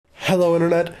Hello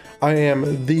Internet, I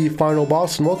am the final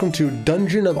boss and welcome to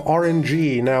Dungeon of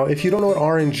RNG. Now if you don't know what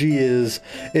RNG is,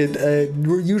 it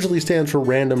usually stands for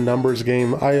random numbers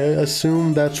game. I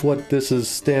assume that's what this is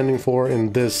standing for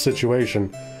in this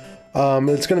situation.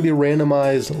 It's going to be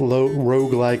randomized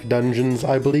rogue-like dungeons,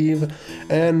 I believe,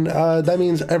 and that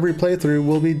means every playthrough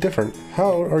will be different.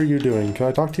 How are you doing? Can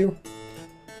I talk to you?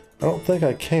 I don't think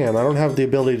I can. I don't have the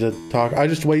ability to talk. I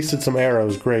just wasted some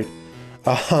arrows. Great.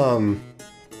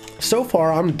 So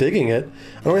far, I'm digging it.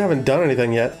 I know we haven't done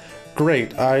anything yet.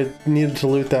 Great. I needed to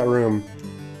loot that room.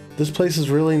 This place is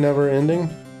really never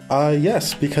ending?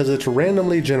 Yes, because it's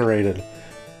randomly generated.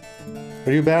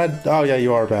 Are you bad? Oh yeah,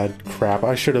 you are bad. Crap,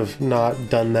 I should have not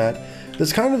done that.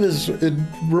 This kind of is, it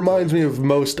reminds me of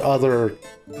most other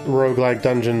roguelike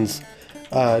dungeons,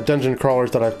 dungeon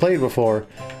crawlers that I've played before.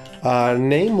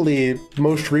 Namely,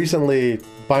 most recently,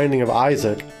 Binding of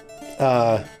Isaac.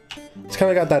 It's kind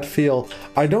of got that feel.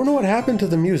 I don't know what happened to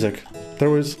the music.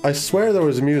 I swear there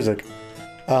was music.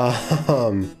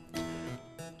 I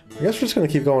guess we're just gonna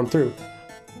keep going through.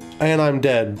 And I'm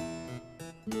dead.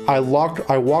 I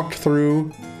walked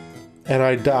through, and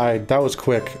I died. That was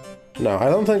quick. No, I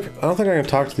don't think I can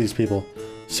talk to these people.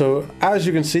 So as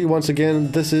you can see, once again,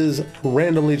 this is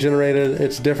randomly generated.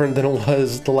 It's different than it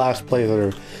was the last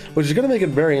playthrough, which is gonna make it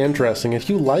very interesting. If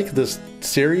you like this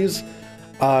series,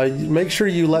 make sure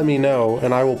you let me know,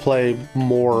 and I will play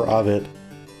more of it,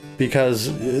 because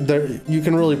you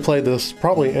can really play this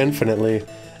probably infinitely,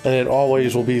 and it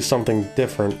always will be something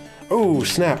different. Oh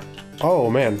snap! Oh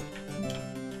man!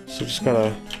 So just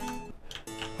gotta.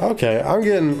 Okay, I'm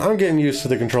getting used to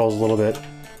the controls a little bit.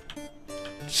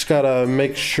 Just gotta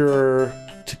make sure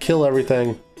to kill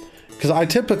everything, because I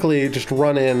typically just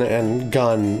run in and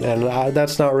gun, and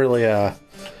that's not really a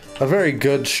very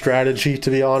good strategy, to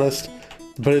be honest.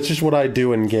 But it's just what I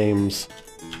do in games.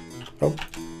 Oh,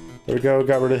 there we go,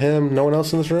 got rid of him. No one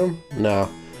else in this room? No.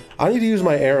 I need to use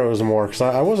my arrows more, because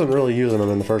I wasn't really using them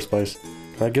in the first place.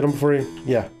 Can I get them before you?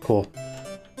 Yeah, cool.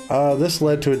 This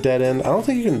led to a dead end. I don't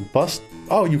think you can bust...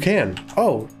 Oh, you can!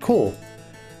 Oh, cool.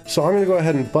 So I'm going to go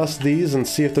ahead and bust these and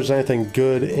see if there's anything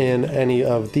good in any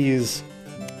of these.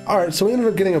 Alright, so we ended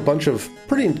up getting a bunch of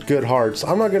pretty good hearts.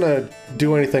 I'm not going to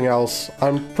do anything else.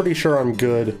 I'm pretty sure I'm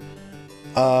good.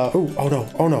 Ooh, oh no,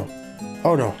 oh no,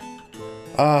 oh no.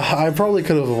 I probably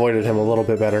could have avoided him a little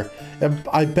bit better.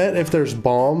 I bet if there's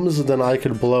bombs, then I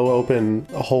could blow open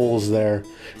holes there.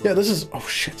 Yeah, this is, oh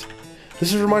shit.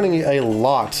 This is reminding me a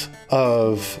lot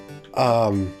of,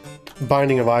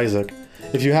 Binding of Isaac,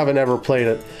 if you haven't ever played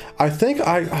it. I think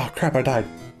oh crap, I died.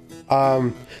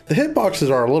 The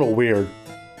hitboxes are a little weird.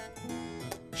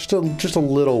 Just a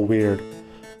little weird.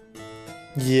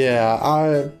 Yeah,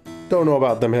 I don't know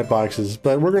about them hitboxes,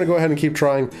 but we're gonna go ahead and keep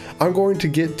trying. I'm going to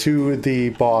get to the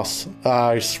boss,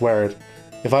 I swear it.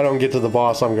 If I don't get to the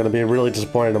boss, I'm gonna be really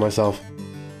disappointed in myself.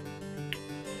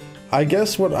 I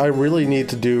guess what I really need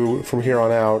to do from here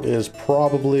on out is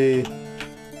probably...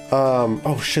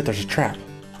 oh shit, there's a trap.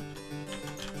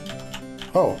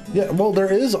 Oh, yeah, well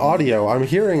there is audio. I'm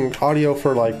hearing audio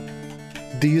for, like,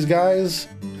 these guys,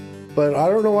 but I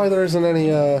don't know why there isn't any,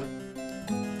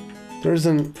 there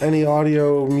isn't any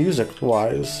audio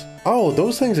music-wise. Oh,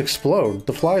 those things explode.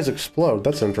 The flies explode.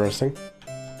 That's interesting.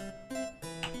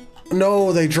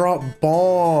 No, they drop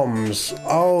bombs.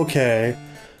 Okay.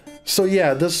 So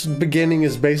yeah, this beginning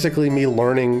is basically me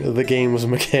learning the game's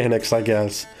mechanics, I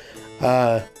guess.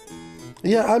 Yeah,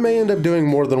 I may end up doing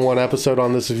more than one episode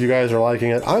on this if you guys are liking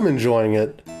it. I'm enjoying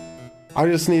it. I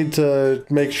just need to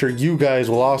make sure you guys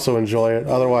will also enjoy it.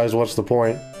 Otherwise, what's the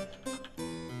point?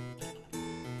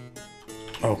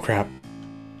 Oh crap.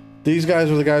 These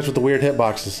guys are the guys with the weird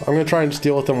hitboxes. I'm gonna try and just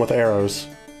deal with them with arrows.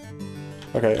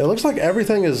 Okay, it looks like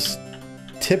everything is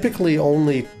typically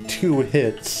only 2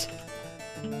 hits.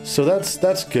 So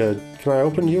that's good. Can I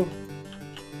open you?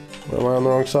 Or am I on the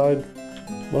wrong side?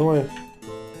 What am I?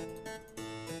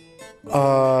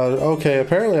 Okay,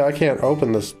 apparently I can't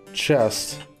open this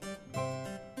chest.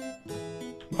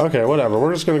 Okay, whatever.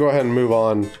 We're just gonna go ahead and move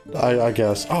on, I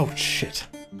guess. Oh, shit.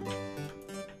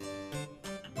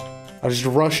 I just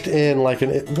rushed in like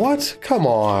an... What? Come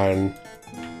on.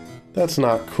 That's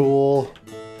not cool.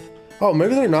 Oh,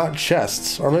 maybe they're not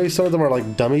chests. Or maybe some of them are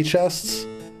like dummy chests.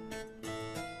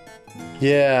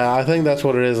 Yeah, I think that's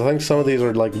what it is. I think some of these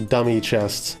are like dummy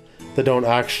chests that don't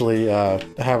actually have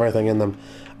anything in them.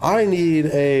 I need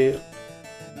a...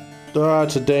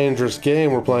 it's a dangerous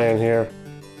game we're playing here.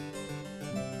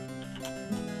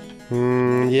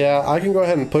 Yeah, I can go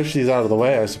ahead and push these out of the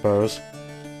way, I suppose.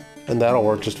 And that'll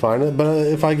work just fine. But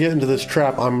if I get into this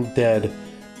trap, I'm dead.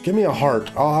 Give me a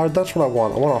heart. Oh, that's what I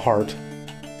want. I want a heart.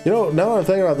 You know, now that I'm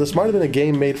thinking about it, this might have been a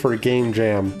game made for a game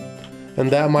jam. And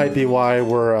that might be why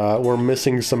we're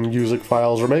missing some music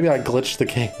files, or maybe I glitched the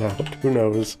game out. Who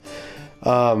knows?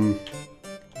 Oh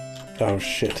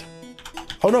shit.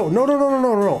 Oh no, no, no, no, no,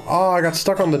 no, no. Oh, I got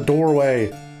stuck on the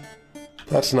doorway.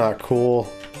 That's not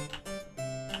cool.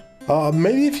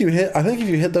 Maybe if you hit, I think if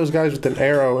you hit those guys with an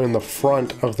arrow in the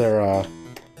front of their,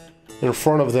 in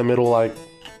front of them, it'll like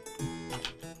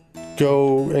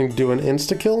go and do an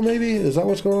insta-kill maybe? Is that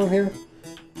what's going on here?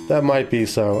 That might be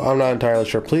so. I'm not entirely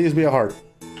sure. Please be a heart.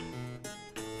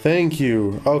 Thank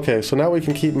you. Okay, so now we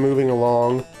can keep moving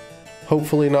along.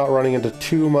 Hopefully not running into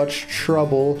too much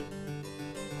trouble.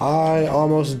 I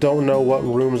almost don't know what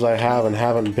rooms I have and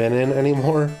haven't been in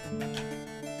anymore.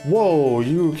 Whoa,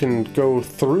 you can go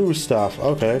through stuff.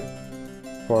 Okay.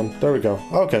 Come on, there we go.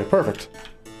 Okay, perfect.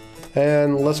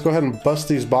 And let's go ahead and bust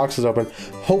these boxes open.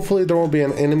 Hopefully there won't be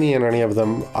an enemy in any of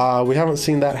them. We haven't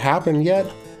seen that happen yet,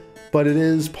 but it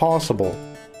is possible.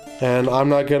 And I'm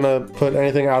not gonna put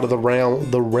anything out of the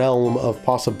realm of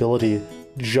possibility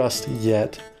just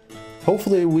yet.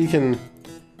 Hopefully we can...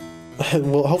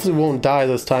 well, hopefully we won't die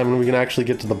this time and we can actually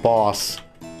get to the boss.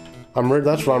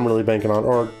 That's what I'm really banking on.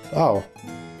 Or, oh.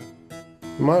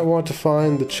 You might want to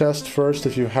find the chest first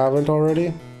if you haven't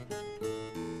already.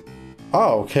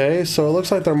 Oh, okay, so it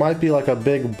looks like there might be like a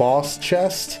big boss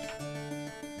chest.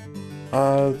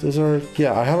 Is there...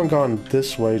 yeah, I haven't gone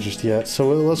this way just yet, so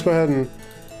let's go ahead and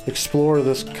explore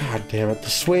this. God damn it, the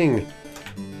swing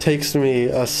takes me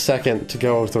a second to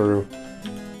go through.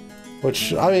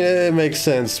 Which, I mean, it makes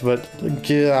sense, but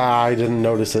I didn't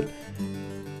notice it.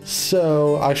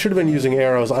 So, I should have been using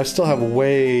arrows. I still have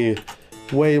way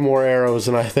more arrows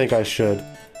than I think I should.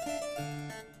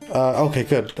 Okay,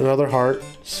 good. Another heart.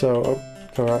 So,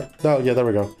 oh, yeah, there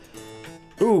we go.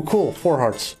 Ooh, cool. 4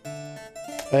 hearts.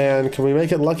 And can we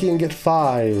make it lucky and get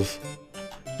 5?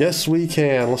 Yes, we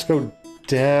can. Let's go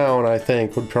down, I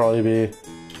think, would probably be...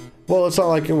 well, it's not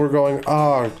like we're going...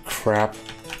 oh, crap.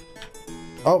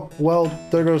 Oh, well,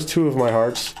 there goes 2 of my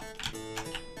hearts.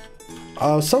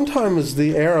 Sometimes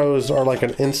the arrows are like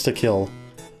an insta-kill.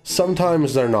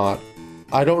 Sometimes they're not.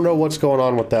 I don't know what's going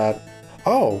on with that.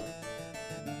 Oh!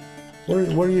 What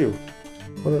are you?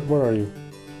 What are you?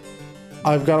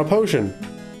 I've got a potion.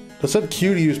 It said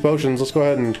Q to use potions. Let's go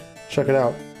ahead and check it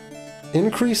out.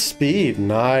 Increase speed.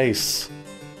 Nice.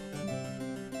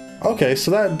 Okay, so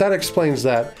that explains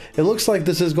that. It looks like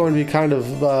this is going to be kind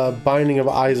of Binding of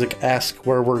Isaac-esque,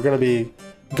 where we're going to be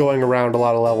going around a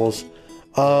lot of levels.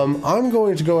 I'm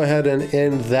going to go ahead and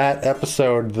end that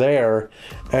episode there,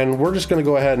 and we're just going to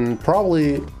go ahead and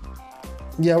probably...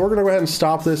 yeah, we're going to go ahead and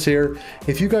stop this here.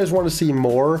 If you guys want to see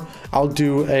more, I'll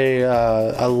do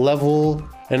a level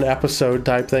and episode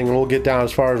type thing, and we'll get down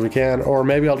as far as we can, or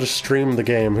maybe I'll just stream the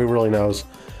game, who really knows.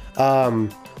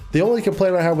 The only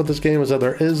complaint I have with this game is that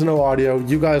there is no audio.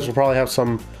 You guys will probably have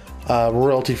some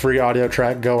royalty-free audio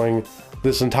track going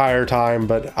this entire time,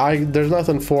 but there's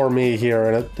nothing for me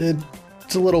here, and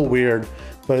it's a little weird,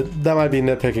 but that might be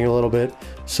nitpicking a little bit.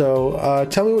 So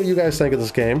tell me what you guys think of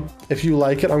this game. If you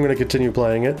like it, I'm going to continue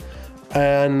playing it,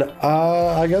 and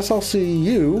I guess I'll see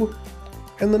you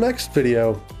in the next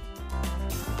video.